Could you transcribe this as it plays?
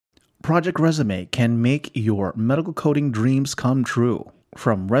Project Resume can make your medical coding dreams come true.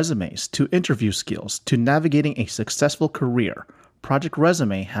 From resumes to interview skills to navigating a successful career, Project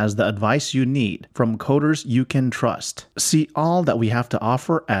Resume has the advice you need from coders you can trust. See all that we have to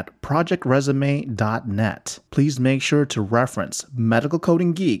offer at projectresume.net. Please make sure to reference Medical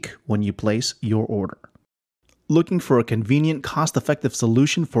Coding Geek when you place your order. Looking for a convenient, cost-effective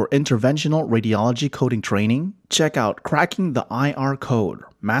solution for interventional radiology coding training? Check out Cracking the IR Code,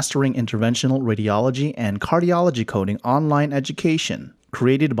 Mastering Interventional Radiology and Cardiology Coding Online Education,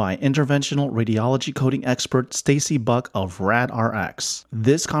 created by interventional radiology coding expert Stacy Buck of RadRx.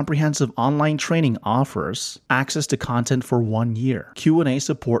 This comprehensive online training offers access to content for 1 year, Q&A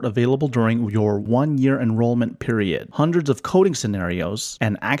support available during your 1-year enrollment period, hundreds of coding scenarios,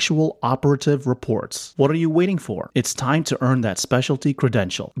 and actual operative reports. What are you waiting for? It's time to earn that specialty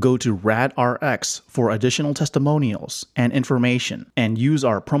credential. Go to RadRx for additional testimonials and information, and use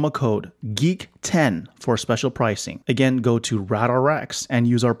our promo code GEEK10 for special pricing. Again, go to RadRx and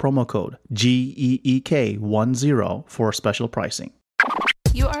use our promo code GEEK10 for special pricing.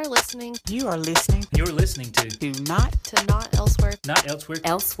 You are listening You're listening to Not Elsewhere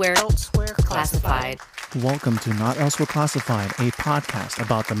Classified. Welcome to Not Elsewhere Classified, a podcast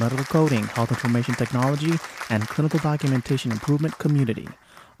about the medical coding, health information technology, and clinical documentation improvement community.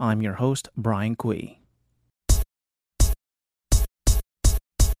 I'm your host, Brian Kui.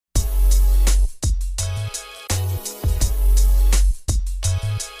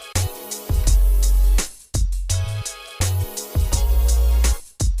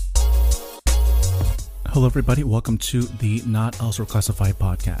 Hello, everybody. Welcome to the Not Elsewhere Classified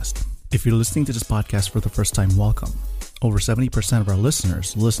podcast. If you're listening to this podcast for the first time, welcome. Over 70% of our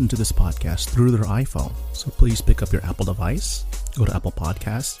listeners listen to this podcast through their iPhone. So please pick up your Apple device, go to Apple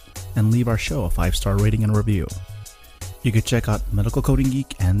Podcasts, and leave our show a 5-star rating and review. You can check out Medical Coding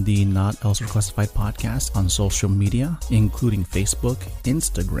Geek and the Not Elsewhere Classified podcast on social media, including Facebook,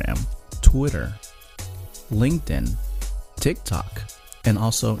 Instagram, Twitter, LinkedIn, TikTok, and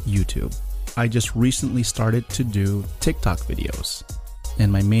also YouTube. I just recently started to do TikTok videos, and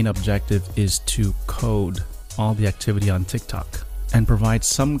my main objective is to code all the activity on TikTok and provide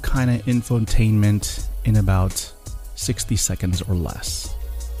some kind of infotainment in about 60 seconds or less.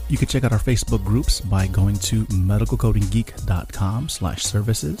 You can check out our Facebook groups by going to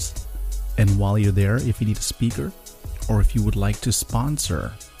medicalcodinggeek.com/services. And while you're there, if you need a speaker or if you would like to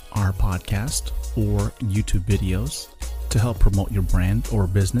sponsor our podcast or YouTube videos to help promote your brand or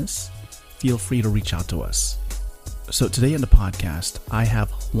business, feel free to reach out to us. So today in the podcast, I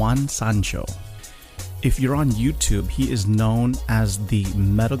have Juan Sancho. If you're on YouTube, he is known as the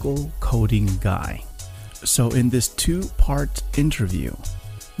medical coding guy. So in this 2-part interview,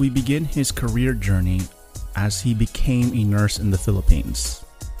 we begin his career journey as he became a nurse in the Philippines.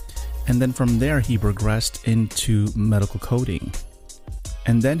 And then from there, he progressed into medical coding.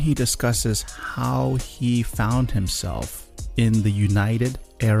 And then he discusses how he found himself in the United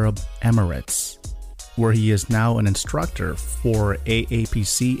Arab Emirates, where he is now an instructor for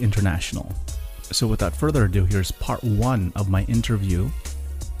AAPC International. So without further ado, here's part 1 of my interview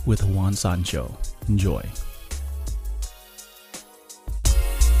with Juan Sancho. Enjoy.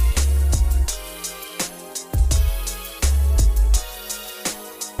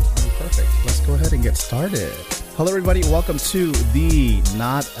 Perfect. Let's go ahead and get started. Hello, everybody. Welcome to the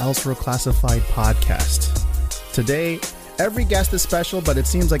Not Elsewhere Classified podcast. Today, every guest is special, but it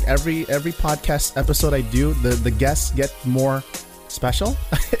seems like every podcast episode I do, the guests get more special,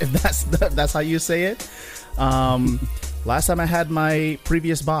 if that's how you say it. Last time I had my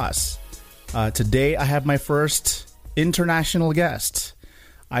previous boss. Today I have my first international guest.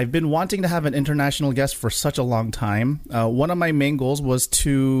 I've been wanting to have an international guest for such a long time. One of my main goals was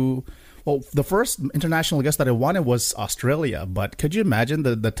the first international guest that I wanted was Australia, but could you imagine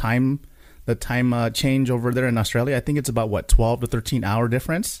the time change over there in Australia? I think it's about 12 to 13 hour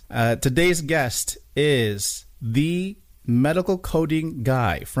difference. Today's guest is the medical coding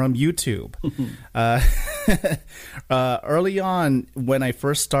guy from YouTube. Early on, when I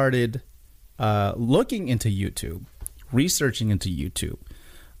first started looking into YouTube, researching into YouTube,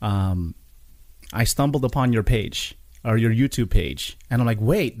 I stumbled upon your page or your YouTube page, and I'm like,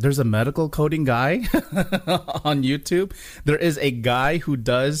 wait, there's a medical coding guy on YouTube. There is a guy who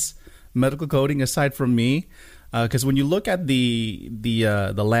does medical coding aside from me, because when you look at the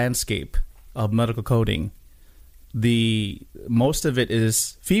landscape of medical coding, most of it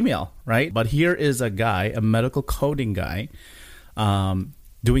is female, right? But here is a guy, a medical coding guy,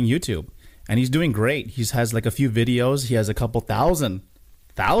 doing YouTube, and he's doing great. He has like a few videos. He has a couple thousand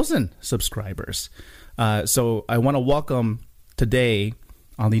subscribers. So I want to welcome today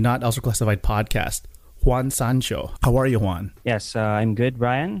on the Not Elsewhere Classified podcast, Juan Sancho. How are you, Juan? Yes, I'm good,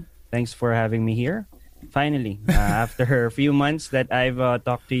 Brian. Thanks for having me here. Finally, after a few months that I've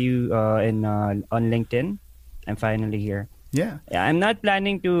talked to you on LinkedIn, I'm finally here. Yeah. I'm not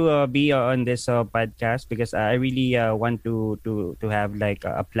planning to be on this podcast because I really want to have like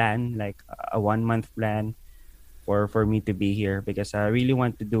a plan, like a 1 month plan for me to be here because I really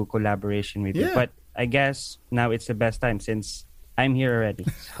want to do collaboration with you. But I guess now it's the best time since I'm here already.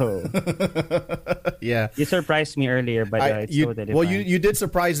 So yeah, you surprised me earlier, but it's totally fine. Well, you did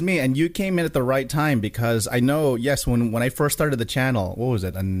surprise me, and you came in at the right time because I know. Yes, when I first started the channel, what was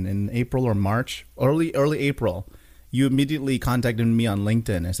it in April or March, early April, you immediately contacted me on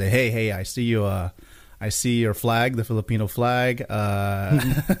LinkedIn and say, hey, I see you. I see your flag, the Filipino flag.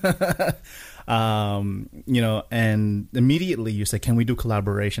 And immediately you said, can we do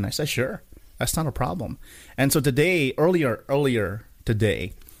collaboration? I said, sure. That's not a problem. And so today, earlier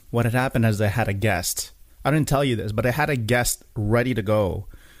today, what had happened is I had a guest. I didn't tell you this, but I had a guest ready to go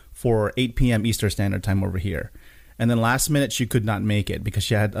for 8 p.m. Eastern Standard Time over here. And then last minute, she could not make it because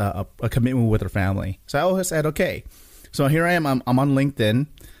she had a commitment with her family. So I always said, okay. So here I am. I'm on LinkedIn.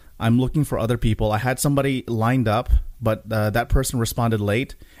 I'm looking for other people. I had somebody lined up, but that person responded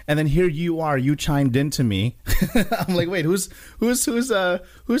late. And then here you are. You chimed into me. I'm like, wait, who's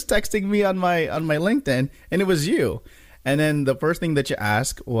texting me on my LinkedIn? And it was you. And then the first thing that you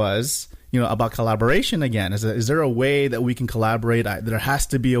asked was, about collaboration again. Is there a way that we can collaborate? There has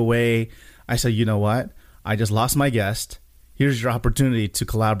to be a way. I said, you know what? I just lost my guest. Here's your opportunity to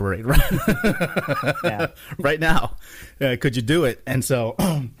collaborate right now. Could you do it? And so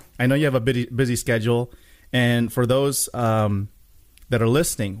I know you have a busy schedule. And for those that are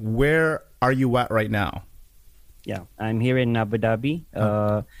listening, where are you at right now? Yeah, I'm here in Abu Dhabi.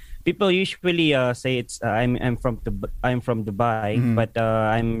 People usually say it's I'm from Dubai, Mm-hmm. but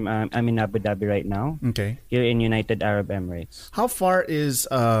I'm in Abu Dhabi right now. Okay. Here in United Arab Emirates. How far is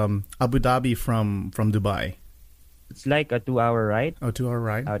Abu Dhabi from Dubai? It's like a 2-hour ride. Oh, 2-hour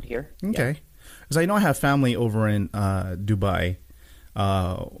ride out here. Okay. Because I know I have family over in Dubai.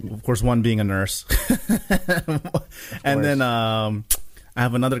 Of course, one being a nurse, and then I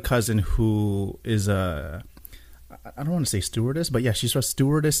have another cousin who is I don't want to say stewardess, but yeah, she's a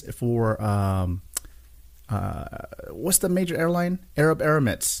stewardess for what's the major airline? Arab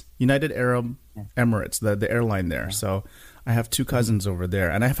Emirates, United Arab Emirates, the airline there. Yeah. So I have two cousins over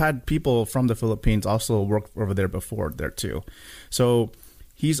there, and I've had people from the Philippines also work over there before there too. So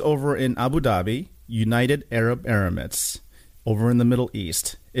he's over in Abu Dhabi, United Arab Emirates, over in the Middle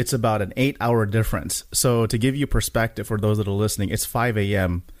East. It's about an 8-hour difference. So to give you perspective for those that are listening, it's 5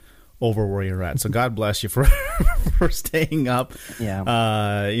 a.m. over where you're at. So God bless you for staying up. Yeah.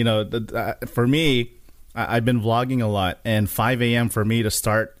 For me, I've been vlogging a lot, and 5 a.m. for me to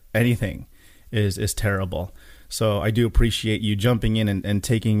start anything is terrible. So I do appreciate you jumping in and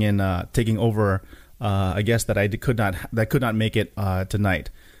taking over a guest that could not make it tonight.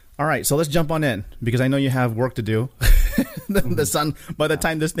 All right, so let's jump on in because I know you have work to do. The sun, by the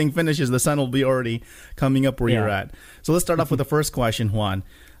time this thing finishes, the sun will be already coming up where you're at. So let's start off with the first question, Juan.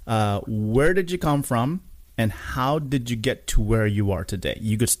 Where did you come from, and how did you get to where you are today?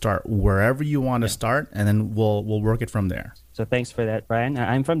 You could start wherever you want to start, and then we'll work it from there. So thanks for that, Brian.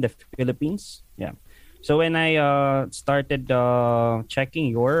 I'm from the Philippines. Yeah. So when I started checking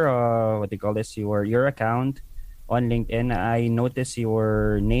your your account on LinkedIn, I noticed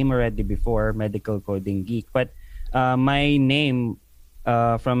your name already before, Medical Coding Geek. But my name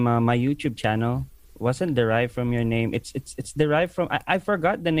from my YouTube channel wasn't derived from your name. It's derived from I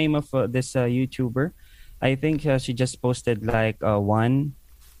forgot the name of this YouTuber. I think she just posted like one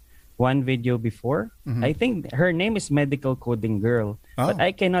video before. Mm-hmm. I think her name is Medical Coding Girl, but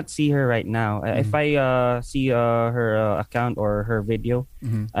I cannot see her right now. Mm-hmm. If I see her account or her video,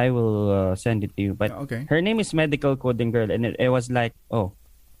 Mm-hmm. I will send it to you. But Okay. her name is Medical Coding Girl, and it was like,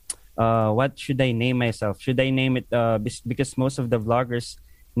 what should I name myself? Should I name it because most of the vloggers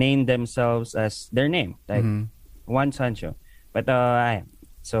name themselves as their name, like Juan Sancho. But I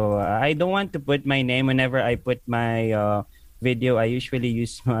don't want to put my name whenever I put my video. I usually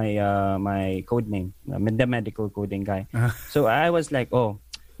use my code name, the Medical Coding Guy. So I was like,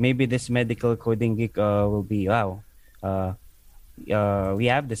 maybe this Medical Coding Geek will be we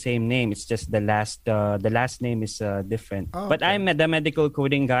have the same name. It's just the last name is different. But I'm the Medical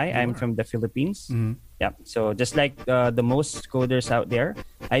Coding Guy. I'm from the Philippines. Mm-hmm. Yeah. So just like the most coders out there,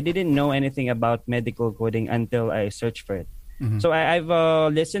 I didn't know anything about medical coding until I searched for it. Mm-hmm. So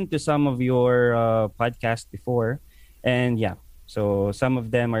I've listened to some of your podcasts before, and so some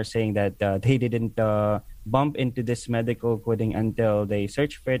of them are saying that they didn't bump into this medical coding until they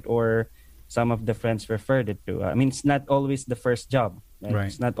search for it, or some of the friends referred it to. I mean, it's not always the first job. Right?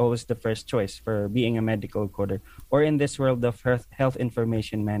 It's not always the first choice for being a medical coder, or in this world of health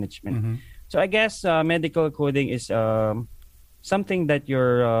information management. So I guess medical coding is something that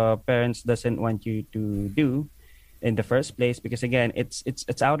your parents doesn't want you to do in the first place, because again,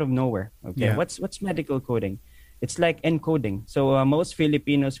 it's out of nowhere. Okay, what's medical coding? It's like encoding. So most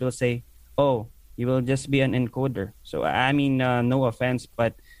Filipinos will say, "Oh, you will just be an encoder." So I mean, no offense,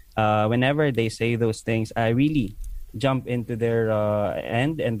 but whenever they say those things, I really jump into their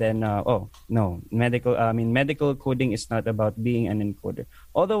end, and then oh no, medical coding is not about being an encoder.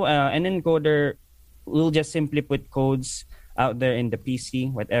 Although an encoder will just simply put codes out there in the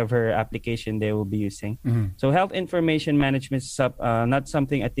PC, whatever application they will be using. So health information management is not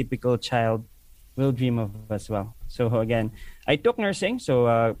something a typical child will dream of as well. So again, I took nursing. So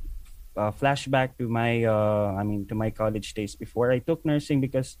flashback to my to my college days before. I took nursing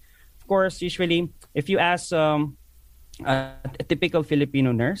because, of course, usually if you ask a typical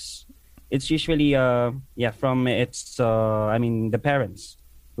Filipino nurse, it's usually from its the parents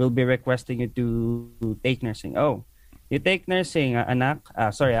will be requesting you to take nursing. Oh, you take nursing, anak.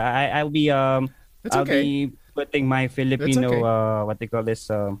 Sorry, I'll be be putting my Filipino what they call this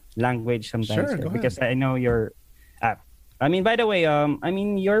language sometimes, because I know you're. I mean, by the way,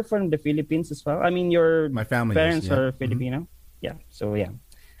 you're from the Philippines as well. I mean, my family parents are Filipino. Yeah, so yeah,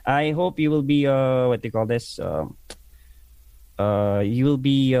 I hope you will be what they call this. You will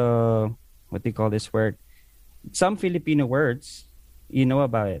be what they call this word. Some Filipino words, you know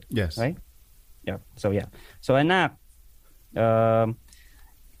about it. Yes. Right. Yeah. So yeah. So anak,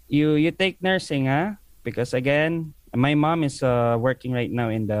 you take nursing, huh? Because again, my mom is working right now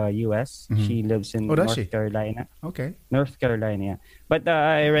in the U.S. She lives in North Carolina. Okay. North Carolina, yeah. But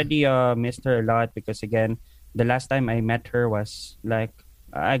I already missed her a lot, because again, the last time I met her was like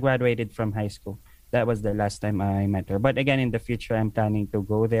I graduated from high school. That was the last time I met her. But again, in the future, I'm planning to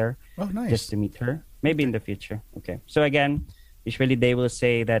go there just to meet her. Maybe in the future. Okay. So again, usually they will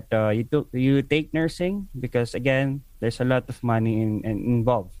say that you take nursing because, again, there's a lot of money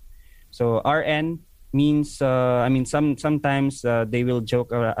involved. So RN means, sometimes they will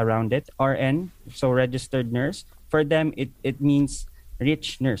joke around it. RN, so registered nurse. For them, it means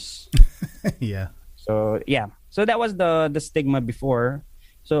rich nurse. Yeah. So, yeah. So that was the stigma before.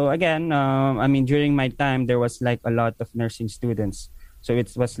 So again, during my time, there was like a lot of nursing students. So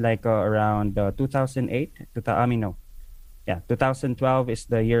it was like around 2008. 2012 is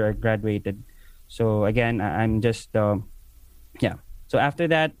the year I graduated. So again, I'm just, So after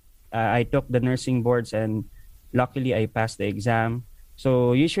that, I took the nursing boards, and luckily I passed the exam.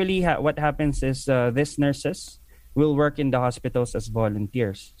 So usually what happens is these nurses will work in the hospitals as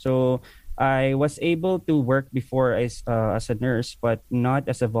volunteers. So I was able to work before as a nurse, but not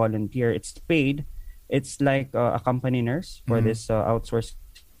as a volunteer. It's paid. It's like a company nurse for this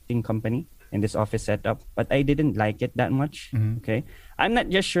outsourcing company in this office setup. But I didn't like it that much. Okay, I'm not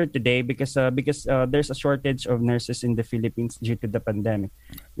just sure today because there's a shortage of nurses in the Philippines due to the pandemic.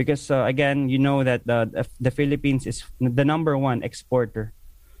 Because again, you know that the Philippines is the number one exporter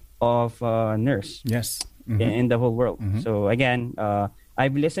of nurse. Yes. In the whole world. So again,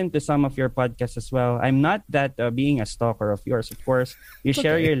 I've listened to some of your podcasts as well. I'm not that being a stalker of yours. Of course, you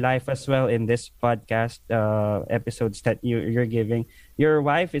share your life as well in this podcast episodes that you're giving. Your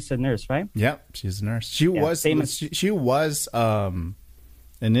wife is a nurse, right? Yeah, she's a nurse. She was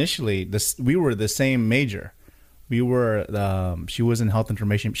initially we were the same major. We were she was in health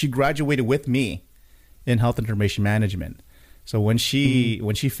information. She graduated with me in health information management. So when she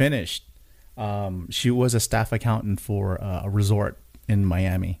finished, she was a staff accountant for a resort in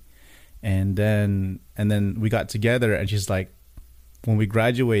Miami, and then we got together, and she's like, when we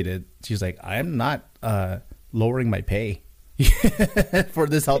graduated, she's like, I'm not lowering my pay for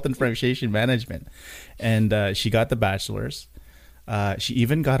this health information management. And she got the bachelor's. She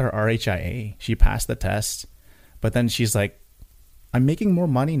even got her RHIA. She passed the test, but then she's like, I'm making more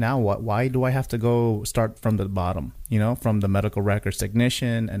money now. Why do I have to go start from the bottom, from the medical records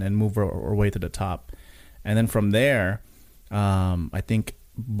technician, and then move our way to the top? And then from there, I think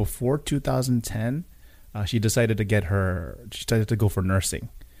before 2010, she decided to go for nursing.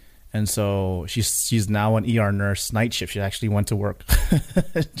 And so she's now an ER nurse, night shift. She actually went to work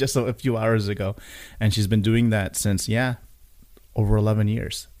just a few hours ago. And she's been doing that since, over 11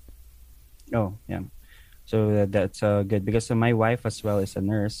 years. Oh, yeah. So that's good, because my wife as well is a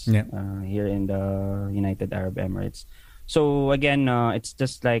nurse here in the United Arab Emirates. So again, it's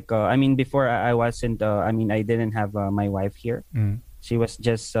just like, before I wasn't, I didn't have my wife here. She was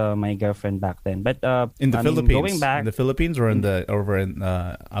just my girlfriend back then. But In the I mean, Philippines, going back, in the Philippines, or in the over in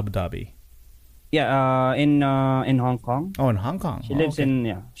Abu Dhabi? yeah, in Hong Kong. Oh, in Hong Kong. She lives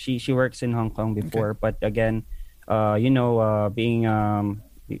in she works in Hong Kong before, but again, being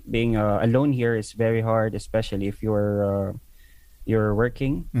alone here is very hard, especially if you're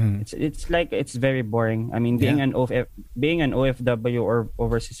working. Mhm. It's like it's very boring. I mean, being being an OFW or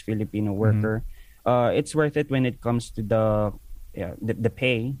overseas Filipino worker, it's worth it when it comes to the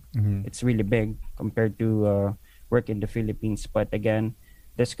pay. Mhm. It's really big compared to work in the Philippines. But again,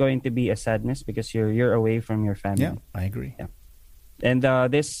 there's going to be a sadness because you're away from your family. Yeah, I agree. Yeah. And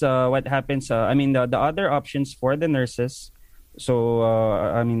this what happens. I mean, the other options for the nurses. So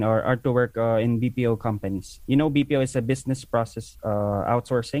I mean, are to work in BPO companies. You know, BPO is a business process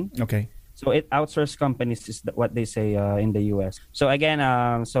outsourcing. Okay. So it outsource companies is what they say in the US. So again,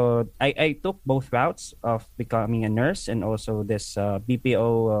 so I took both routes of becoming a nurse and also this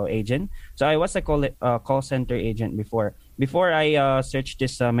BPO agent. So I was a call center agent before. Before I searched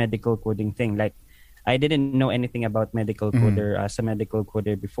this medical coding thing, like I didn't know anything about medical coder as a medical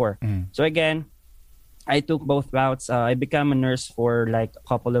coder before. So again, I took both routes. I became a nurse for like a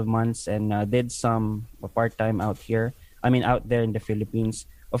couple of months and did some part-time out here. I mean, out there in the Philippines.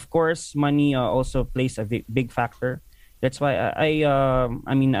 Of course, money also plays a big factor. That's why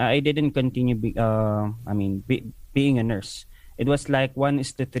I didn't continue being a nurse. It was like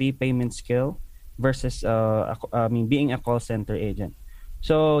 1:3 payment scale versus being a call center agent.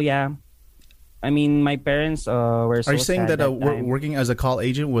 So yeah, I mean, my parents were so Are you saying sad that time. working as a call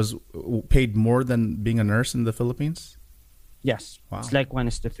agent was paid more than being a nurse in the Philippines? Yes, Wow. it's like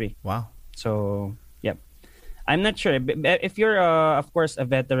 1:3. Wow. So, yep. I'm not sure. If you're, of course, a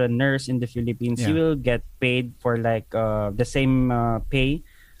veteran nurse in the Philippines, you Yeah. will get paid for like the same pay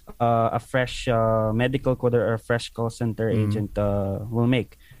a fresh medical coder or a fresh call center agent will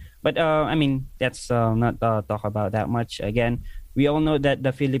make. But I mean, that's not talk about that much. Again, we all know that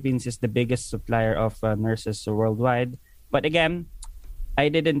the Philippines is the biggest supplier of nurses worldwide. But again, I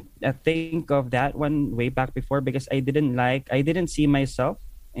didn't think of that one way back before because I didn't see myself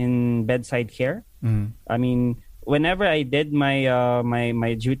in bedside care. I mean, whenever I did my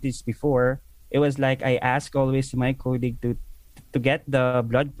my duties before, it was like I ask always my colleague to get the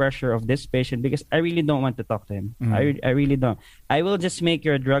blood pressure of this patient because I really don't want to talk to him. I really don't. I will just make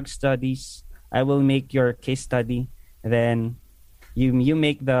your drug studies. I will make your case study. Then you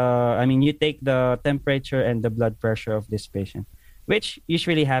make you take the temperature and the blood pressure of this patient, which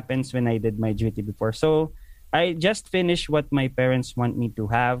usually happens when I did my duty before. So I just finished what my parents want me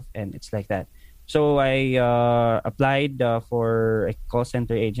to have, and it's like that. So I applied for a call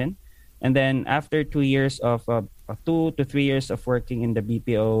center agent, and then after 2 years of 2 to 3 years of working in the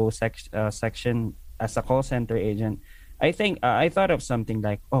BPO section as a call center agent, I think I thought of something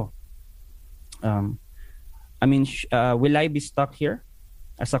like, will I be stuck here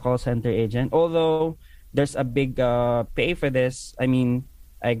as a call center agent? Although there's a big pay for this. I mean,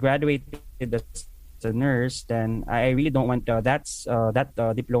 I graduated as a nurse, then I really don't want that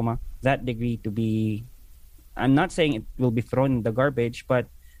diploma, that degree to be. I'm not saying it will be thrown in the garbage, but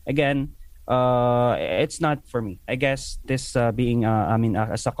again, it's not for me. I guess this as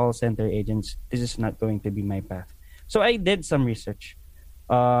a call center agent, this is not going to be my path. So I did some research.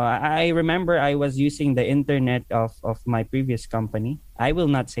 I remember I was using the internet of my previous company. I will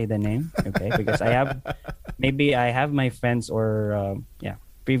not say the name, okay, because I have my friends or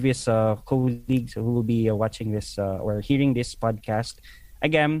previous colleagues who will be watching this or hearing this podcast.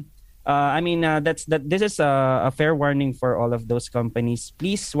 Again, this is a fair warning for all of those companies.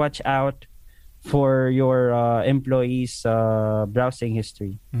 Please watch out for your employees' browsing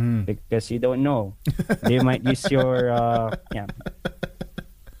history because you don't know. They might use your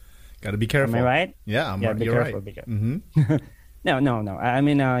Got to be careful. Am I right? Yeah, Be you're careful. right. Be careful. No.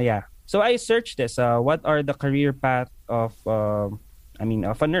 Yeah. So I searched this. What are the career path of a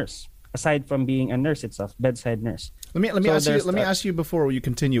nurse aside from being a nurse itself, bedside nurse? Let me ask you before you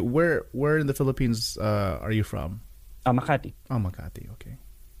continue. Where in the Philippines are you from? Makati. Oh, Makati. Okay.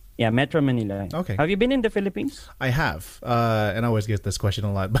 Yeah, Metro Manila. Okay. Have you been in the Philippines? I have, and I always get this question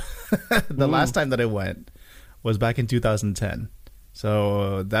a lot. The last time that I went was back in 2010.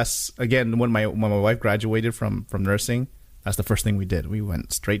 So that's again when my wife graduated from nursing. That's the first thing we did. We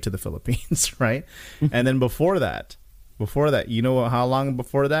went straight to the Philippines, right? And then before that, you know how long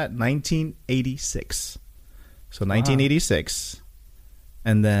before that? 1986. So 1986,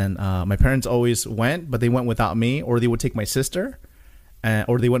 and then my parents always went, but they went without me, or they would take my sister,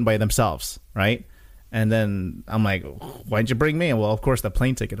 or they went by themselves, right? And then I'm like, why'd you bring me? Well, of course, the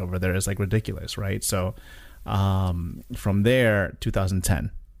plane ticket over there is like ridiculous, right? So From there,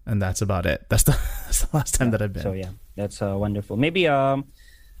 2010, and that's about it. That's the last time that I've been. So yeah, that's wonderful. Maybe I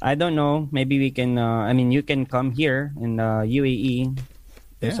don't know. Maybe we can. You can come here in UAE.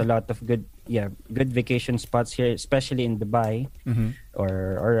 There's a lot of good vacation spots here, especially in Dubai.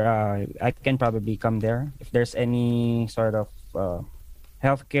 Or I can probably come there if there's any sort of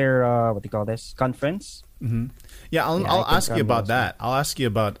healthcare. What do you call this conference? Yeah, I'll ask you about that. I'll ask you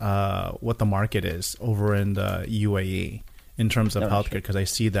about what the market is over in the UAE in terms of healthcare, because I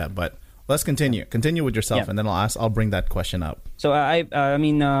see that. But let's continue. Continue with yourself, and then I'll bring that question up. So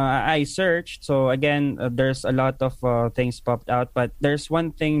I searched. So again, there's a lot of things popped out, but there's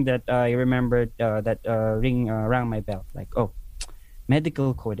one thing that I remembered that rang my bell. Like,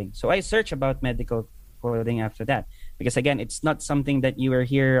 medical coding. So I searched about medical coding after that, because again, it's not something that you will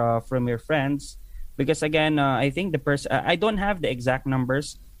hear from your friends. Because again, I think the person, I don't have the exact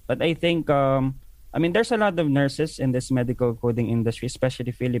numbers, but I think, there's a lot of nurses in this medical coding industry,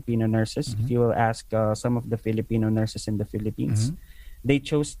 especially Filipino nurses. If you will ask some of the Filipino nurses in the Philippines, they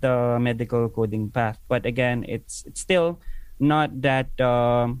chose the medical coding path. But again, it's still not that,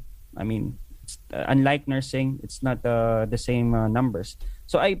 unlike nursing, it's not the same numbers.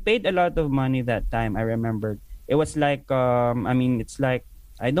 So I paid a lot of money that time. I remember it was like, it's like,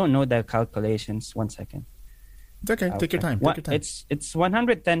 I don't know the calculations. 1 second. It's okay. Take your time. It's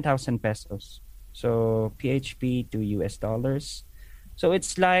 110,000 pesos. So PHP to US dollars. So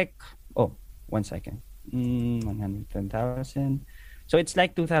it's like 1 second. 110,000. So it's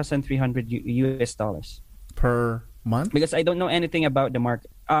like 2,300 US dollars per month. Because I don't know anything about the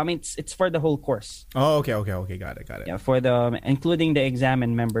market. It's for the whole course. Oh, okay. Got it. Yeah, for the including the exam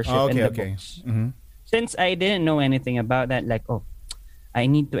and membership and the books. Since I didn't know anything about that, like I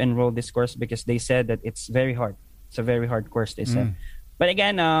need to enroll this course because they said that it's very hard. It's a very hard course, they said. But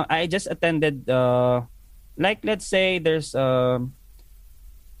again, I just attended, let's say there's 20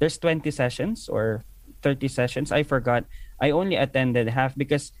 sessions or 30 sessions. I forgot. I only attended half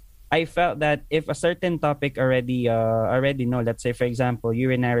because I felt that if a certain topic already know, let's say, for example,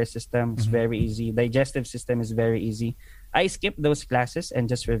 urinary system is very easy. Digestive system is very easy. I skipped those classes and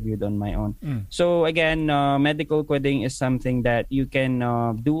just reviewed on my own. So again, medical coding is something that you can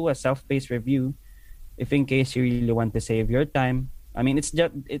do a self-paced review if in case you really want to save your time.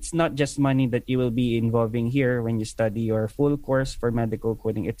 It's not just money that you will be involving here when you study your full course for medical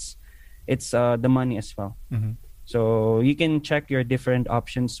coding. It's the money as well. So you can check your different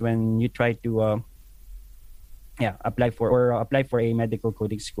options when you try to apply for a medical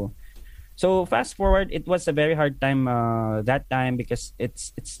coding school. So fast forward, it was a very hard time that time because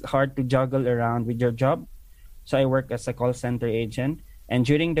it's hard to juggle around with your job. So I work as a call center agent, and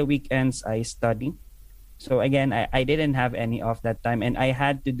during the weekends I study. So again, I didn't have any off that time, and I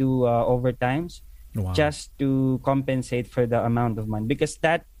had to do overtimes just to compensate for the amount of money, because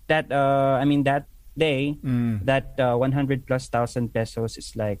that day that 100 plus thousand pesos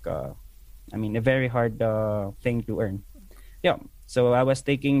is like a very hard thing to earn. Yeah. So I was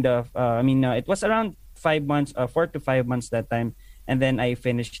taking it was around 5 months, 4 to 5 months that time. And then I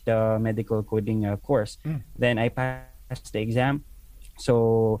finished the medical coding course. Then I passed the exam.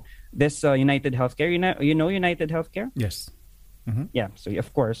 So this United Healthcare, you know United Healthcare? Yes. Yeah. So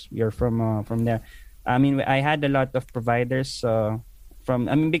of course, you're from there. I had a lot of providers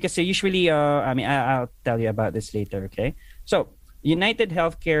because usually, I'll tell you about this later, okay? So United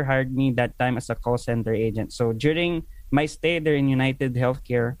Healthcare hired me that time as a call center agent. So during my stay there in United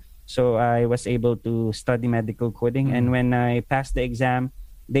Healthcare, so I was able to study medical coding. And when I passed the exam,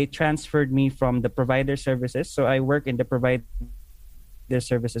 they transferred me from the provider services. So I work in the provider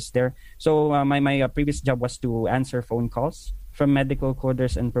services there. So my previous job was to answer phone calls from medical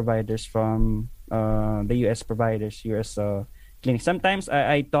coders and providers from the US providers, US clinics. Sometimes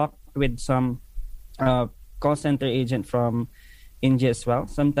I talk with some call center agent from India as well.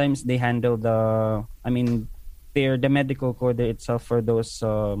 Sometimes they handle they're the medical coder itself for those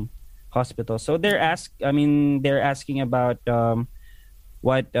hospitals. So they're asking about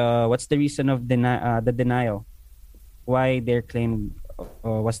what's the reason of the denial, why their claim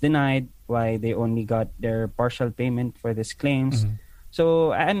was denied, why they only got their partial payment for these claims. So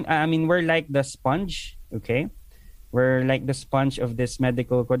we're like the sponge, okay? We're like the sponge of this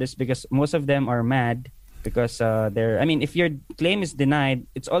medical coders because most of them are mad because if your claim is denied,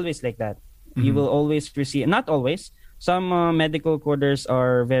 it's always like that. You will always receive, not always. Some medical coders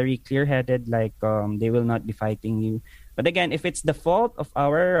are very clear-headed, like they will not be fighting you. But again, if it's the fault of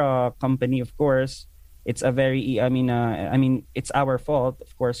our company, of course, it's a very, it's our fault.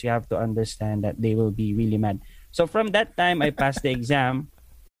 Of course, you have to understand that they will be really mad. So from that time, I passed the exam.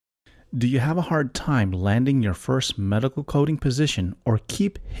 Do you have a hard time landing your first medical coding position or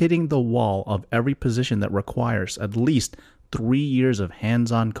keep hitting the wall of every position that requires at least 3 years of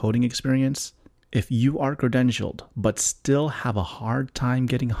hands-on coding experience? If you are credentialed but still have a hard time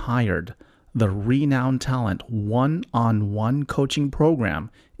getting hired, the Renowned Talent one-on-one coaching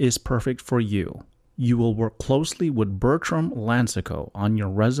program is perfect for you. You will work closely with Bertram Lancico on your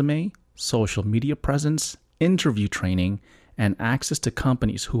resume, social media presence, interview training, and access to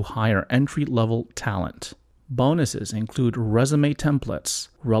companies who hire entry-level talent. Bonuses include resume templates,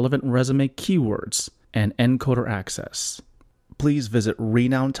 relevant resume keywords, and encoder access. Please visit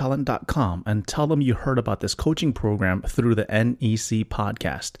renownedtalent.com and tell them you heard about this coaching program through the NEC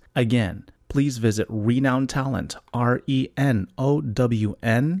podcast. Again, please visit Renowned Talent, RENOWN,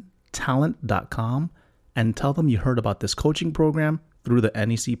 talent.com, and tell them you heard about this coaching program through the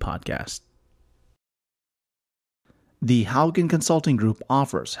NEC podcast. The Haugen Consulting Group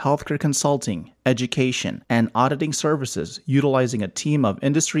offers healthcare consulting, education, and auditing services utilizing a team of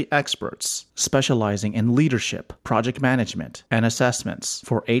industry experts specializing in leadership, project management, and assessments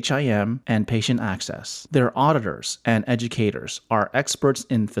for HIM and patient access. Their auditors and educators are experts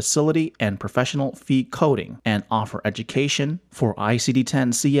in facility and professional fee coding and offer education for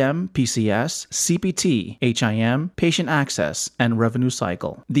ICD-10-CM, PCS, CPT, HIM, patient access, and revenue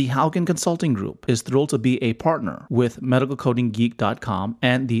cycle. The Haugen Consulting Group is thrilled to be a partner with MedicalCodingGeek.com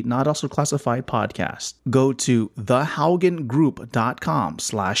and the Not Also Classified podcast. Go to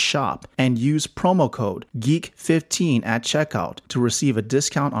thehaugengroup.com/shop and use promo code GEEK15 at checkout to receive a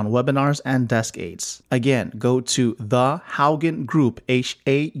discount on webinars and desk aids. Again, go to thehaugengroup,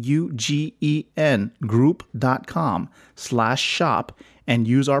 HAUGEN group.com/shop and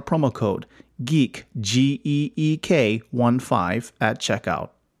use our promo code GEEK, GEEK15 at checkout.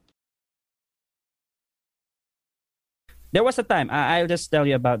 There was a time, I'll just tell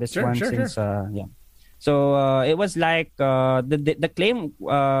you about this Sure. yeah. So it was like the claim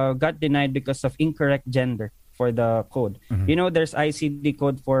got denied because of incorrect gender for the code. Mm-hmm. You know, there's ICD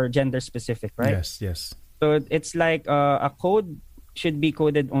code for gender specific, right? Yes. So it's like a code should be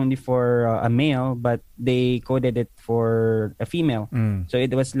coded only for a male, but they coded it for a female. So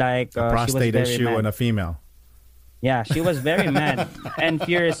it was like A prostate she was very issue mad. in a female. Yeah, she was very mad and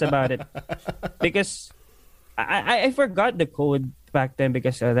furious about it because I forgot the code back then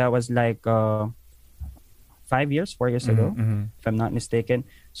because that was like 4 years ago, if I'm not mistaken.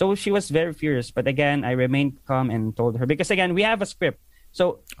 So she was very furious. But again, I remained calm and told her because again, we have a script.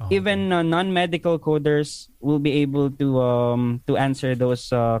 So even non-medical coders will be able to answer those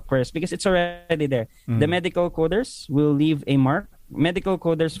queries because it's already there. The medical coders will leave a mark. Medical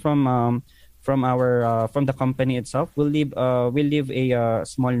coders from the company itself will leave a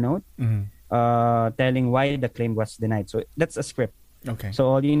small note. Telling why the claim was denied. So that's a script. Okay. So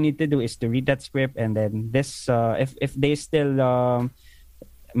all you need to do is to read that script, and then this, if they still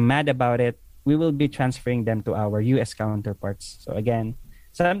mad about it, we will be transferring them to our U.S. counterparts. So again,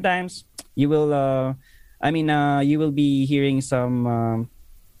 sometimes you will, you will be hearing some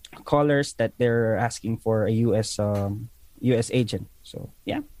callers that they're asking for a U.S. agent. So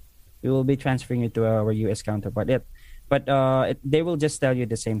yeah, we will be transferring it to our U.S. counterpart. But they will just tell you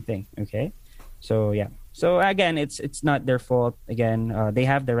the same thing. Okay. So yeah. So again, it's not their fault. Again, they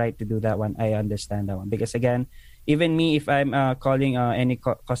have the right to do that one. I understand that one because again, even me, if I'm calling any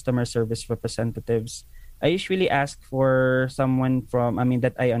customer service representatives, I usually ask for someone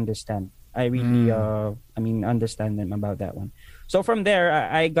that I understand. I really understand them about that one. So from there,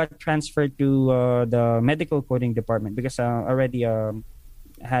 I got transferred to the medical coding department because I already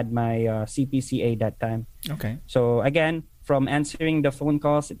had my CPCA that time. Okay. So again, from answering the phone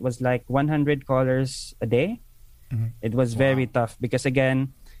calls, it was like 100 callers a day. It was very tough because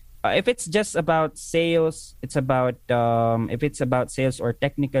again, if it's just about sales, it's about if it's about sales or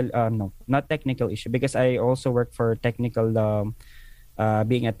technical, not technical issue because I also work for technical,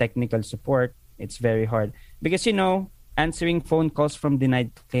 being a technical support. It's very hard because answering phone calls from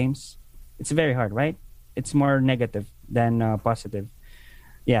denied claims, it's very hard, right? It's more negative than positive.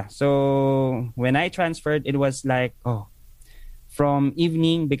 Yeah, so when I transferred, it was like, from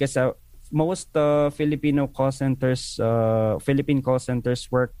evening because most Philippine call centers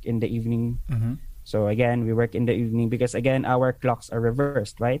work in the evening. So again, we work in the evening because again, our clocks are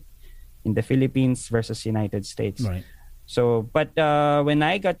reversed, right? In the Philippines versus United States. Right. So, but when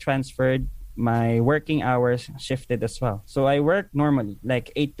I got transferred, my working hours shifted as well. So I work normally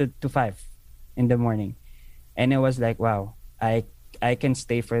like 8 to 5 in the morning. And it was like, wow, I can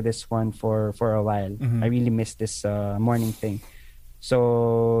stay for this one for a while. I really miss this morning thing.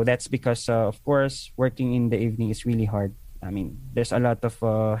 So that's because, of course, working in the evening is really hard. I mean, there's a lot of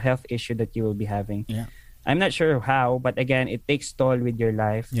health issue that you will be having. Yeah. I'm not sure how, but again, it takes toll with your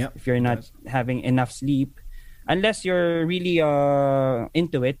life. Yep, If you're it not does. having enough sleep, unless you're really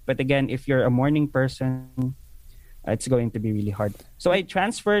into it. But again, if you're a morning person, it's going to be really hard. So I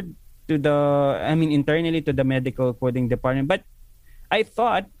transferred internally to the medical coding department. But I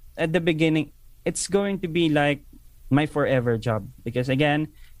thought at the beginning, it's going to be like my forever job. Because again,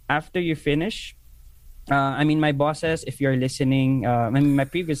 after you finish, my bosses, if you're listening, my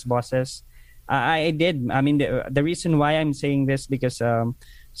previous bosses, I did. I mean, the reason why I'm saying this because I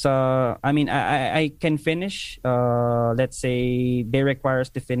can finish. Let's say they require us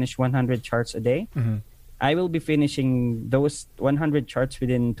to finish 100 charts a day. Mm-hmm. I will be finishing those 100 charts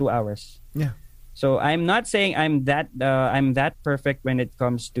within 2 hours. Yeah. So I'm not saying I'm that perfect when it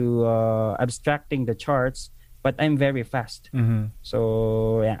comes to abstracting the charts, but I'm very fast. Mm-hmm.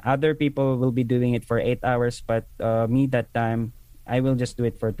 So yeah, other people will be doing it for 8 hours, but me that time I will just do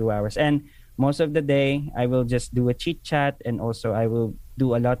it for 2 hours. And most of the day I will just do a chit chat, and also I will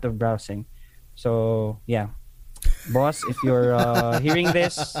do a lot of browsing. So yeah, boss, if you're hearing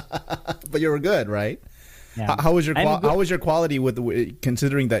this, But you were good, right? yeah. How was your I'm good. how was your quality with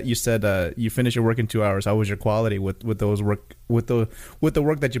considering that you said you finished your work in 2 hours? How was your quality with the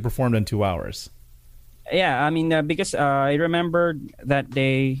work that you performed in 2 hours? Yeah, I mean, because I remember that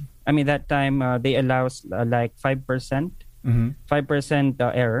that time they allows like 5%, Mm-hmm. 5%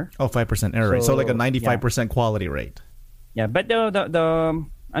 error. Oh, 5% error rate. So like a So, 95% quality rate. Yeah, but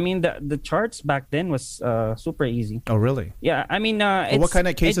the charts back then was super easy. Oh, really? Yeah, I mean, Well, what kind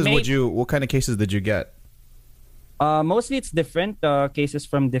of cases what kind of cases did you get? Mostly it's different cases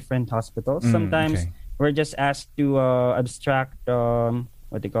from different hospitals. Sometimes okay. we're just asked to abstract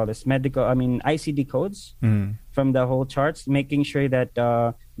what they call this ICD codes from the whole charts, making sure that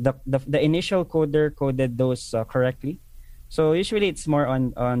the initial coder coded those correctly. So usually it's more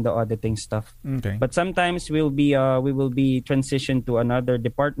on the auditing stuff. Okay. But sometimes we will be transitioned to another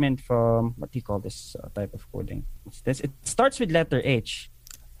department from what do you call this type of coding? It starts with letter H.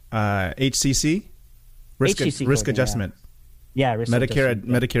 HCC? HCC Risk coding, adjustment. Yeah, risk Medicare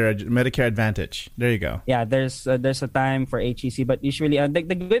adjustment, yeah. Medicare Advantage. There you go. Yeah, there's a time for HEC, but usually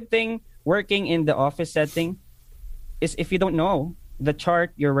the good thing working in the office setting is if you don't know the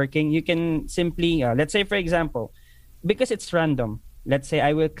chart you're working, you can simply let's say for example, because it's random. Let's say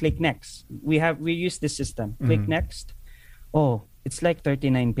I will click next. We use this system. Click next. Oh, it's like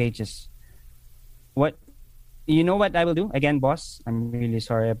 39 pages. What you know what I will do? Again, boss, I'm really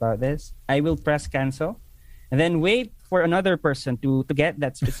sorry about this. I will press cancel and then wait for another person to get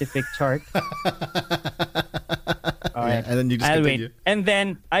that specific chart. All right. And then you just I'll continue. wait. And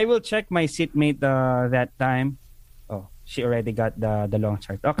then I will check my seatmate that time. Oh, she already got the long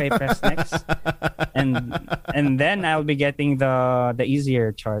chart. Okay, press next. And then I'll be getting the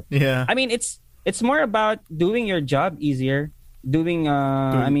easier chart. Yeah. I mean, it's more about doing your job easier, doing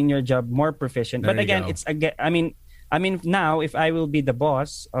your job more proficient. There But you again, go. it's again. I mean, now if I will be the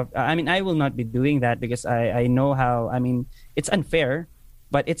boss of, I will not be doing that because I know how. I mean, it's unfair,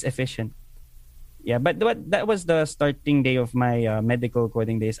 but it's efficient. Yeah, but that was the starting day of my medical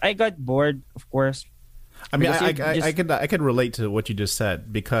coding days. I got bored, of course. I mean, Because I could relate to what you just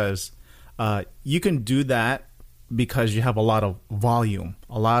said because you can do that because you have a lot of volume,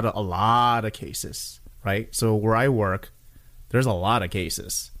 a lot of cases, right? So where I work, there's a lot of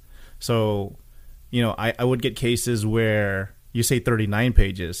cases. So, I would get cases where you say 39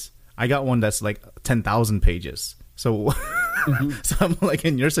 pages. I got one that's like 10,000 pages. So, so I'm like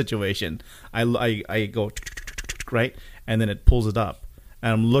in your situation. I go right, and then it pulls it up,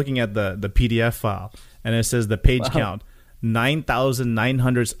 and I'm looking at the PDF file. And it says the page count,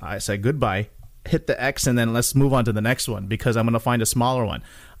 9,900. I said goodbye, hit the X, and then let's move on to the next one because I'm going to find a smaller one.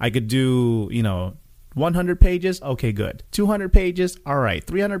 I could do, 100 pages. Okay, good. 200 pages. All right.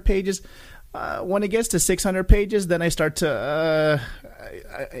 300 pages. When it gets to 600 pages, then I start to,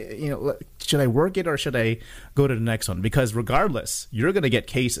 should I work it or should I go to the next one? Because regardless, you're going to get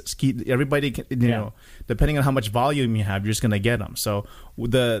cases. Everybody, depending on how much volume you have, you're just going to get them. So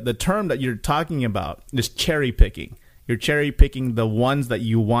the term that you're talking about is cherry picking. You're cherry picking the ones that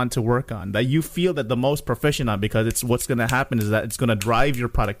you want to work on, that you feel that the most proficient on, because it's what's going to happen is that it's going to drive your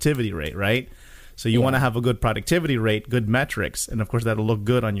productivity rate, right? So you want to have a good productivity rate, good metrics, and of course that'll look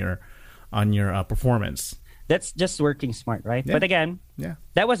good on your performance. That's just working smart, right? Yeah. But again, Yeah.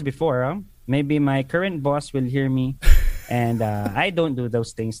 that was before. Huh? Maybe my current boss will hear me, and I don't do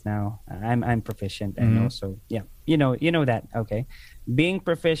those things now. I'm proficient, and also, yeah, you know that. Okay, being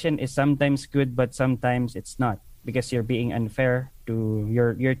proficient is sometimes good, but sometimes it's not because you're being unfair to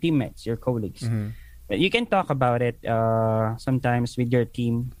your teammates, your colleagues. You can talk about it sometimes with your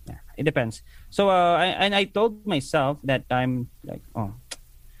team. Yeah, it depends. So I told myself that I'm like, oh,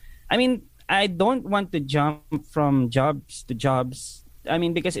 I mean, I don't want to jump from jobs to jobs. I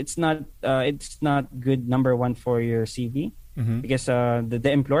mean, because it's not good, number one, for your CV. Because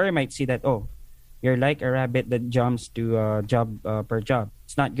the employer might see that, oh, you're like a rabbit that jumps to job per job.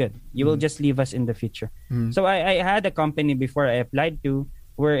 It's not good. You will just leave us in the future. So I had a company before I applied to,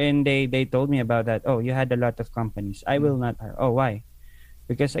 wherein they told me about that. Oh, you had a lot of companies. I will not hire. Oh, why?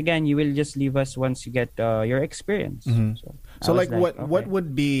 Because again, you will just leave us once you get your experience. So I was what okay.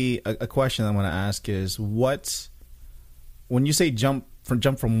 would be a question I want to ask is, what, when you say jump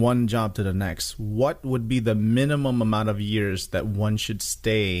from one job to the next, what would be the minimum amount of years that one should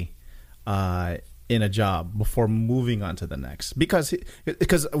stay in a job before moving on to the next? Because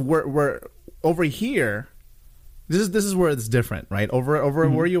we're over here. This is where it's different, right? Over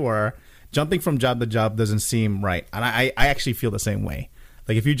where you are, jumping from job to job doesn't seem right, and I actually feel the same way.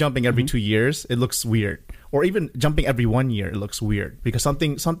 Like if you're jumping every 2 years, it looks weird. Or even jumping every 1 year, it looks weird because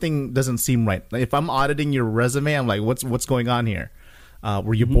something doesn't seem right. Like if I'm auditing your resume, I'm like, what's going on here?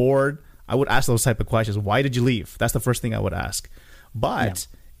 Were you bored? I would ask those type of questions. Why did you leave? That's the first thing I would ask. But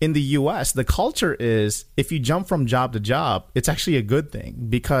in the U.S., the culture is, if you jump from job to job, it's actually a good thing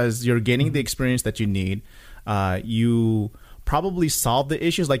because you're gaining the experience that you need. You probably solve the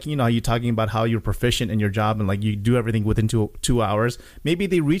issues, like, you know, you're talking about how you're proficient in your job and like you do everything within two hours. Maybe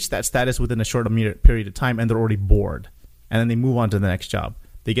they reach that status within a short period of time and they're already bored, and then they move on to the next job.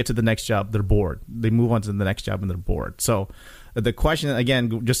 They get to the next job, they're bored. They move on to the next job and they're bored. So the question,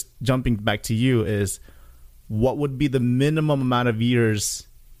 again, just jumping back to you, is what would be the minimum amount of years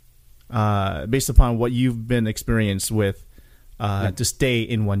based upon what you've been experienced with to stay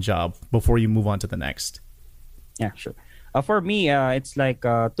in one job before you move on to the next? Yeah, sure. For me, it's like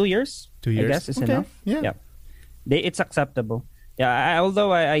 2 years. 2 years, I guess is okay. enough. Yeah. It's acceptable. Yeah,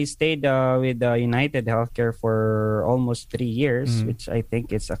 although I stayed with United Healthcare for almost 3 years, which I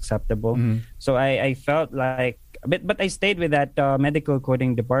think is acceptable. So I felt like, but I stayed with that medical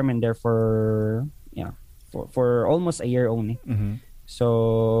coding department there for almost a year only.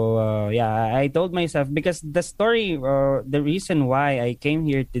 So I told myself, because the story, the reason why I came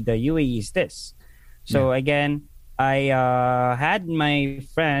here to the UAE is this. So again, I had my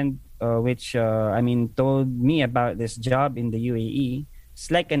friend, which told me about this job in the UAE. It's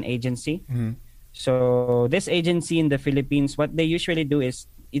like an agency. So this agency in the Philippines, what they usually do is,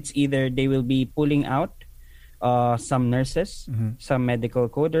 it's either they will be pulling out some nurses, some medical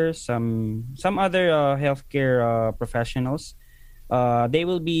coders, some other healthcare professionals. They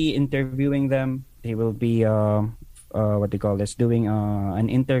will be interviewing them. They will be doing an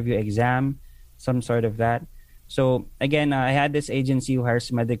interview exam, some sort of that. So again, I had this agency who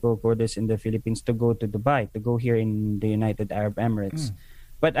hires medical coders in the Philippines to go to Dubai, to go here in the United Arab Emirates.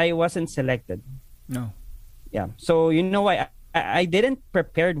 But I wasn't selected. No. Yeah. So I didn't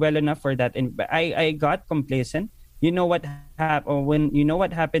prepared well enough for that, and I got complacent. You know what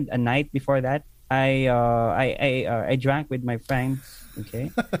happened a night before that? I drank with my friends.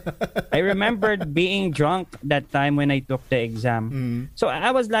 Okay. I remembered being drunk that time when I took the exam. So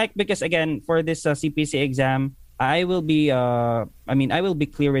I was like, because again, for this CPC exam, I will be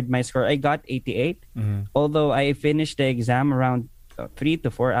clear with my score. I got 88, although I finished the exam around 3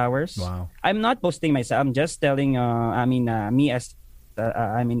 to 4 hours. Wow. I'm not boasting myself. I'm just telling me as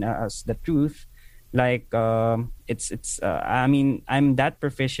the truth. Like I'm that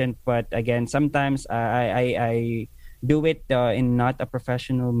proficient, but again, sometimes I do it in not a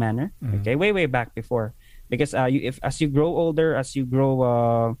professional manner. Okay, way back before, because as you grow older, as you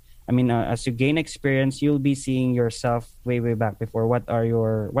grow, as you gain experience, you'll be seeing yourself way back before. What are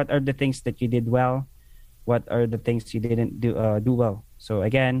the things that you did well? What are the things you didn't do well? So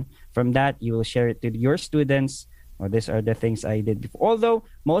again, from that, you will share it to your students. Or these are the things I did before. Although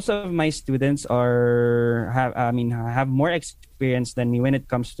most of my students have more experience than me when it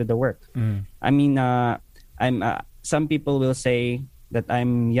comes to the work. Some people will say that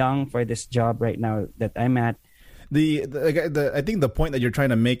I'm young for this job right now that I'm at. I think the point that you're trying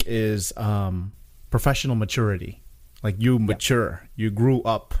to make is professional maturity. Like you mature, you grew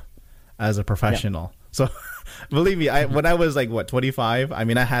up as a professional. So believe me, when I was like 25, I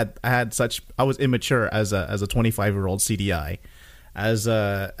was immature as a 25-year-old CDI. As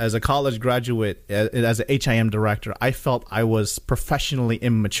a college graduate, as an HIM director, I felt I was professionally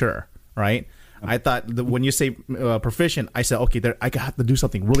immature, right? I thought that when you say proficient, I said, okay, I have to do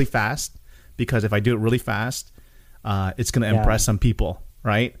something really fast, because if I do it really fast, it's going to impress some people,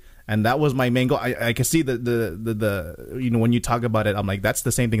 right? And that was my main goal. I can see the when you talk about it, I'm like, that's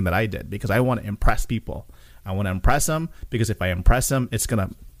the same thing that I did, because I want to impress people. I want to impress them, because if I impress them, it's gonna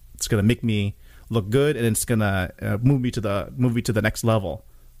make me look good, and it's gonna move me to the next level.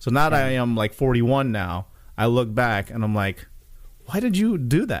 So now that I am like 41 now, I look back and I'm like, why did you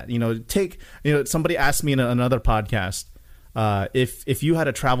do that? Somebody asked me in another podcast, if you had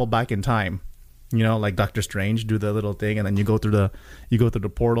to travel back in time, like Doctor Strange, do the little thing, and then you go through the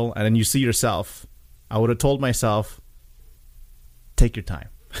portal, and then you see yourself. I would have told myself, take your time.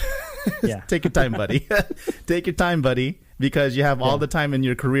 Yeah. Take your time, buddy. Take your time, buddy, because you have all the time in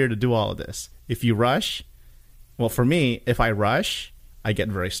your career to do all of this. If you rush, well, for me, if I rush, I get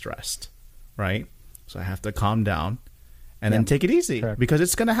very stressed, right? So I have to calm down and then take it easy. Correct. Because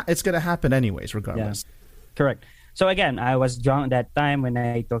it's gonna happen anyways, regardless. Yeah. Correct. So again, I was drunk that time when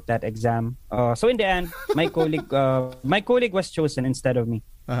I took that exam. So in the end, my colleague was chosen instead of me.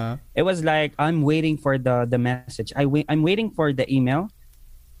 Uh-huh. It was like I'm waiting for the message. I'm waiting for the email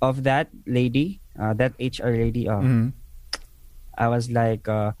of that lady, that HR lady. I was like,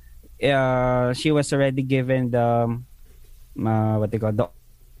 she was already given the the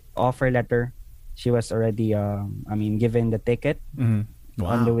offer letter. She was already given the ticket on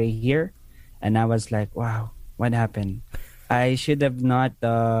the way here, and I was like, wow. What happened? I should have not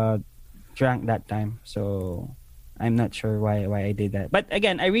drank that time, so I'm not sure why I did that. But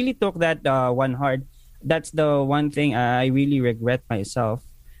again, I really took that one hard. That's the one thing I really regret myself,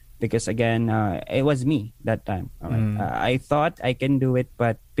 because again, it was me that time. I thought I can do it,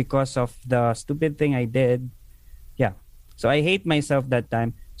 but because of the stupid thing I did, so I hate myself that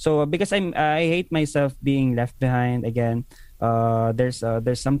time. So because I hate myself being left behind again. There's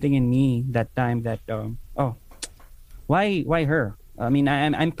something in me that time that why her? I mean,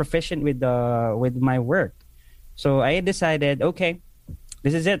 I'm proficient with my work, so I decided, okay,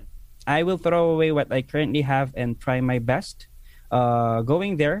 this is it. I will throw away what I currently have and try my best.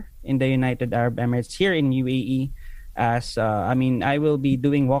 Going there in the United Arab Emirates, here in UAE, as I will be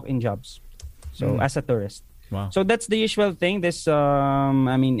doing walk-in jobs, so as a tourist. Wow. So that's the usual thing. This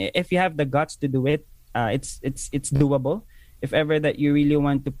if you have the guts to do it, it's doable. If ever that you really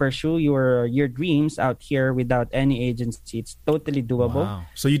want to pursue your dreams out here without any agency, it's totally doable. Wow.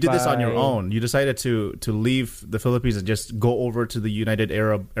 So you did this on your own. You decided to leave the Philippines and just go over to the United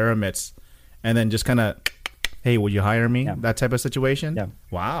Arab Emirates, and then just kind of, hey, will you hire me? Yeah. That type of situation? Yeah.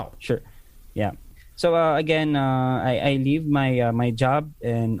 Wow. Sure. Yeah. So again, I leave my job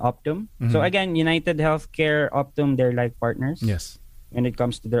in Optum. So again, United Healthcare, Optum, they're like partners. Yes. When it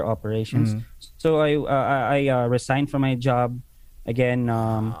comes to their operations. So I resigned from my job. Again,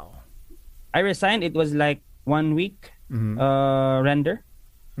 I resigned. It was like 1 week render.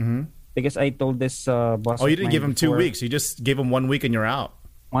 Because I told this boss. Oh, you didn't give him 2 weeks. You just gave him 1 week and you're out.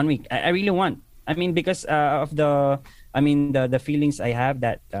 1 week. I really want. I mean, because of the feelings I have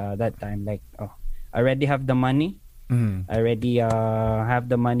that time. Like, I already have the money. I already have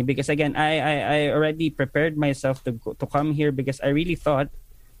the money, because again, I already prepared myself to come here, because I really thought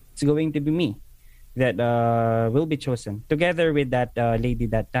it's going to be me that will be chosen together with that lady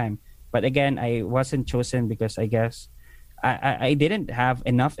that time. But again, I wasn't chosen because I guess I didn't have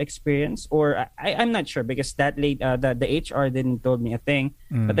enough experience, or I'm not sure, because that lady, the HR didn't told me a thing.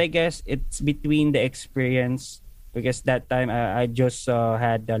 But I guess it's between the experience, because that time I just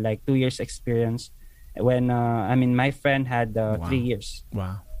had like 2 years experience. When my friend had 3 years.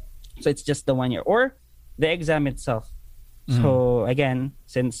 Wow. So it's just the 1 year, or the exam itself. So again,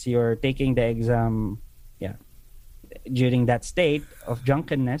 since you're taking the exam during that state of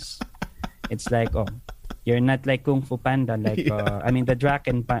drunkenness, it's like, you're not like Kung Fu Panda, like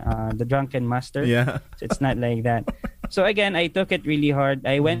the drunken master. Yeah. So it's not like that. So again, I took it really hard.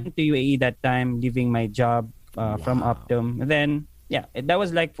 I went to UAE that time, leaving my job from Optum. And then that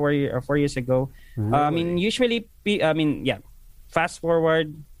was like 4 years ago. Really? Usually, fast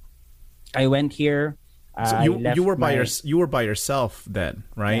forward, I went here. So you were by yourself then,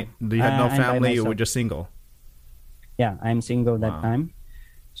 right? Yeah. You had no I'm by family. You were myself. just single. Yeah, I'm single that time.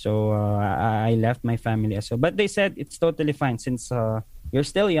 So I left my family as well. But they said it's totally fine since you're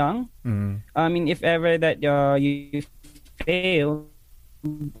still young. If ever that you fail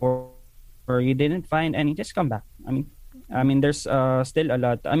or you didn't find any, just come back. There's still a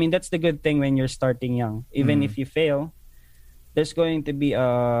lot. That's the good thing when you're starting young. Even if you fail, there's going to be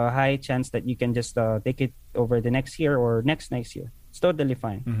a high chance that you can just take it over the next year or next year. It's totally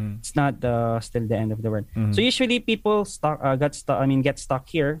fine. It's not still the end of the world. So usually people get stuck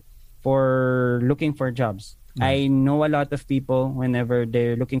here for looking for jobs. I know a lot of people, whenever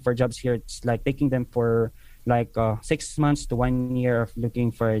they're looking for jobs here, it's like taking them for like 6 months to 1 year of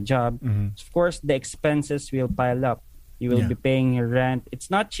looking for a job, of course the expenses will pile up. You will be paying your rent. It's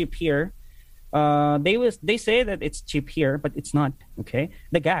not cheap here. They say that it's cheap here, but it's not. Okay,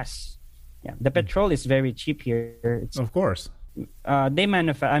 the gas, the petrol is very cheap here. It's, Of course. they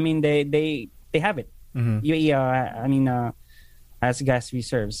manufacture. I mean, they have it. UAE, has gas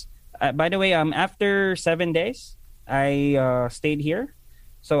reserves. By the way, after 7 days, I stayed here,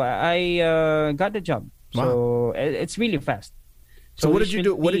 so I got the job. Wow. So it's really fast. So what did you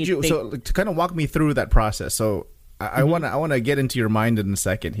do? What did you? So to kind of walk me through that process. So I want to get into your mind in a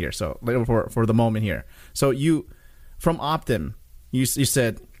second here. So for the moment here. So you from Optum, you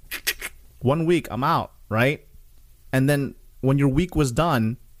said 1 week I'm out, right? And then when your week was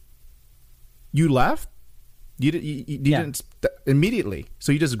done, you left. You didn't immediately.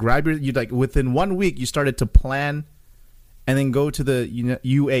 So you just grab you like within 1 week you started to plan, and then go to the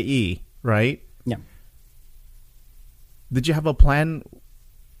UAE, right? Yeah. Did you have a plan?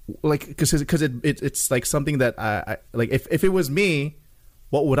 Like, because it's like something that I like. If it was me,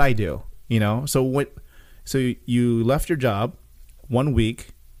 what would I do? So you left your job 1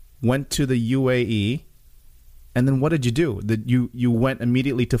 week, went to the UAE, and then what did you do? Did you went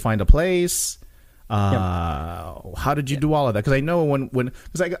immediately to find a place? How did you do all of that? Because I know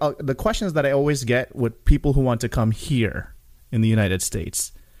because the questions that I always get with people who want to come here in the United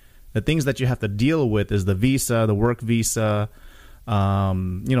States, the things that you have to deal with is the visa, the work visa,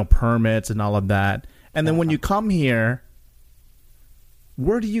 permits and all of that. And then when you come here,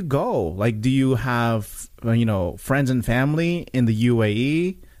 where do you go? Like, do you have, friends and family in the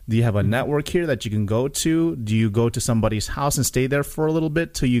UAE? Do you have a network here that you can go to? Do you go to somebody's house and stay there for a little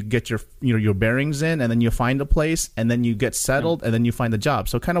bit till you get your bearings in, and then you find a place, and then you get settled, and then you find a job?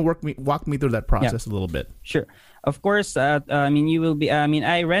 So kind of walk me through that process a little bit. Sure. Of course, you will be.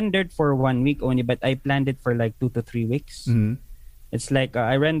 I rendered for 1 week only, but I planned it for like 2 to 3 weeks. Mm-hmm. It's like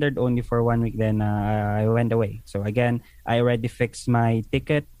I rendered only for 1 week, then I went away. So again, I already fixed my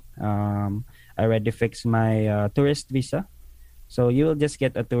ticket. I already fixed my tourist visa. So you will just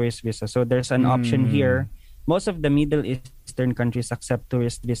get a tourist visa. So there's an option here. Most of the Middle Eastern countries accept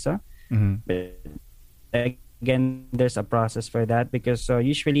tourist visa. But again, there's a process for that, because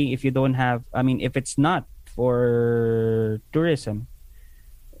usually if you don't have, if it's not for tourism,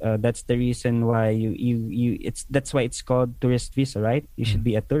 that's the reason why that's why it's called tourist visa, right? You should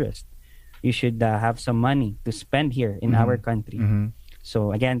be a tourist. You should have some money to spend here in our country.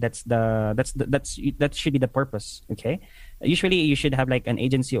 So again, that should be the purpose. Okay. Usually you should have like an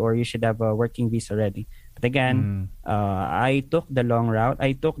agency, or you should have a working visa ready. But again, I took the long route.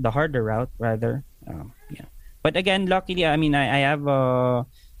 I took the harder route rather. But again, luckily, I have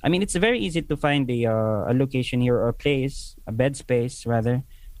it's very easy to find a location here, or a place, a bed space rather.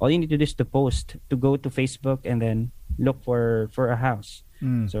 All you need to do is to go to Facebook and then look for a house.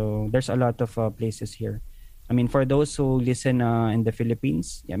 So there's a lot of places here. For those who listen in the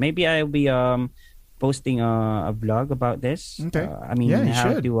Philippines, maybe I'll be posting a vlog about this. Okay.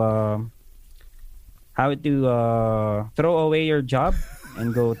 How to throw away your job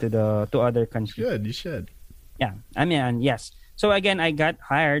and go to other countries. You should. Yeah. Yes. So again, I got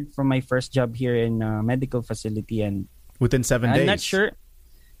hired for my first job here in a medical facility, and within 7 days. I'm not sure.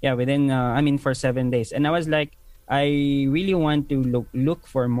 Yeah, for 7 days. And I was like, I really want to look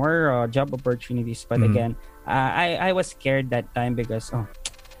for more job opportunities. But again, I was scared that time because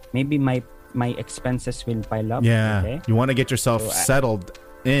maybe my expenses will pile up. Yeah. Okay? You want to get yourself settled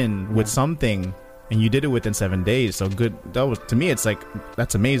in with something, and you did it within 7 days. So good. To me, it's like,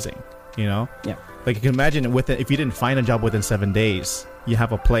 that's amazing. Yeah. Like, you can imagine if you didn't find a job within 7 days, you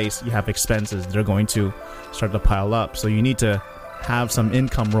have a place, you have expenses, they're going to start to pile up. So you need to have some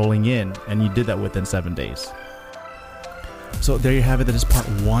income rolling in, and you did that within 7 days. So there you have it. That is part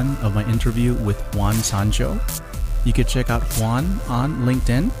 1 of my interview with Juan Sancho. You can check out Juan on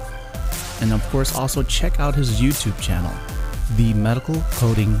LinkedIn, and of course also check out his YouTube channel, The Medical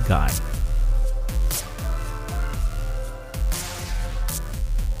Coding Guy.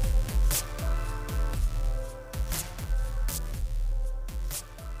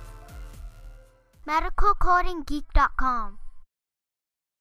 medicalcodinggeek.com